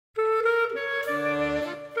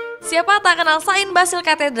Siapa tak kenal Saint Basil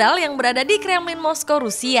Katedral yang berada di Kremlin Mosko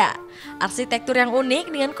Rusia. Arsitektur yang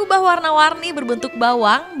unik dengan kubah warna-warni berbentuk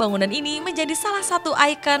bawang, bangunan ini menjadi salah satu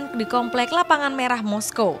ikon di komplek Lapangan Merah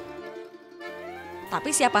Moskow.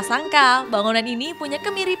 Tapi siapa sangka bangunan ini punya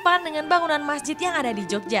kemiripan dengan bangunan masjid yang ada di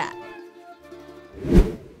Jogja.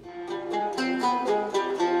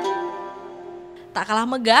 Tak kalah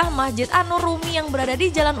megah, Masjid An Nurumi yang berada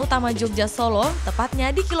di Jalan Utama Jogja Solo,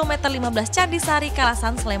 tepatnya di kilometer 15 Candisari,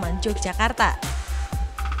 Kalasan Sleman, Yogyakarta.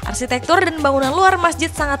 Arsitektur dan bangunan luar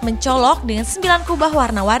masjid sangat mencolok dengan 9 kubah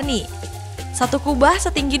warna-warni. Satu kubah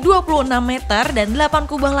setinggi 26 meter dan 8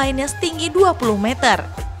 kubah lainnya setinggi 20 meter.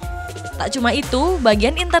 Tak cuma itu,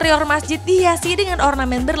 bagian interior masjid dihiasi dengan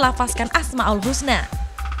ornamen berlafazkan Asmaul Husna.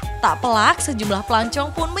 Tak pelak, sejumlah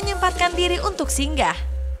pelancong pun menyempatkan diri untuk singgah.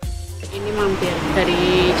 Ini mampir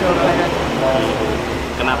dari Jawa Barat.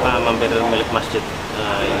 Kenapa mampir milik masjid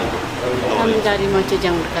ini? Kami cari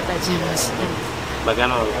masjid yang dekat aja, Mas.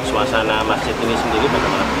 Bagaimana suasana masjid ini sendiri?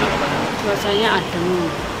 Bagaimana? Suasananya adem,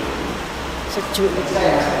 sejuk.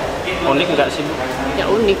 Unik nggak sih, Bu? Ya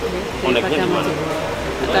unik. Uniknya di mana?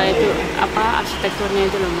 Kata itu arsitekturnya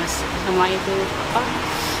itu loh, Mas. Sama itu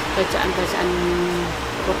bacaan-bacaan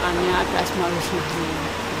Qurannya ada Asmaul Husna.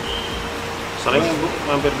 Sering Bu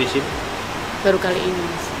mampir di sini? Baru kali ini,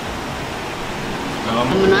 Mas.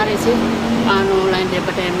 Menarik sih, lain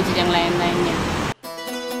daripada masjid yang lain-lainnya.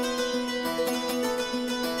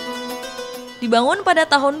 Dibangun pada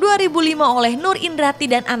tahun 2005 oleh Nur Indrati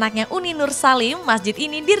dan anaknya Uni Nur Salim, masjid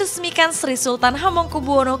ini diresmikan Sri Sultan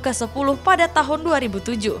Hamengkubuwono X pada tahun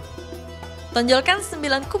 2007. Tonjolkan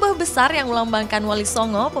 9 kubah besar yang melambangkan Wali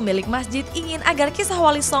Songo, pemilik masjid ingin agar kisah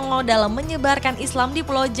Wali Songo dalam menyebarkan Islam di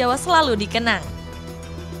Pulau Jawa selalu dikenang.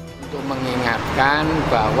 Untuk mengingatkan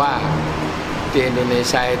bahwa di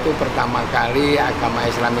Indonesia itu pertama kali agama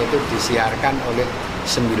Islam itu disiarkan oleh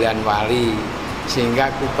 9 wali.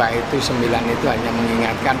 Sehingga kubah itu 9 itu hanya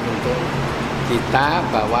mengingatkan untuk kita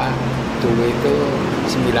bahwa dulu itu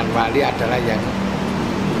 9 wali adalah yang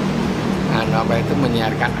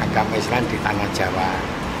menyiarkan agama Islam di tanah Jawa.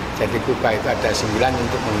 Jadi kubah itu ada 9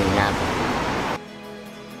 untuk mengingat.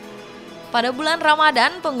 Pada bulan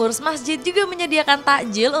Ramadan, pengurus masjid juga menyediakan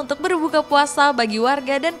takjil untuk berbuka puasa bagi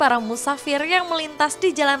warga dan para musafir yang melintas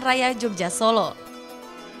di Jalan Raya Jogja Solo.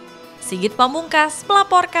 Sigit Pamungkas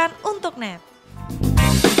melaporkan untuk NET.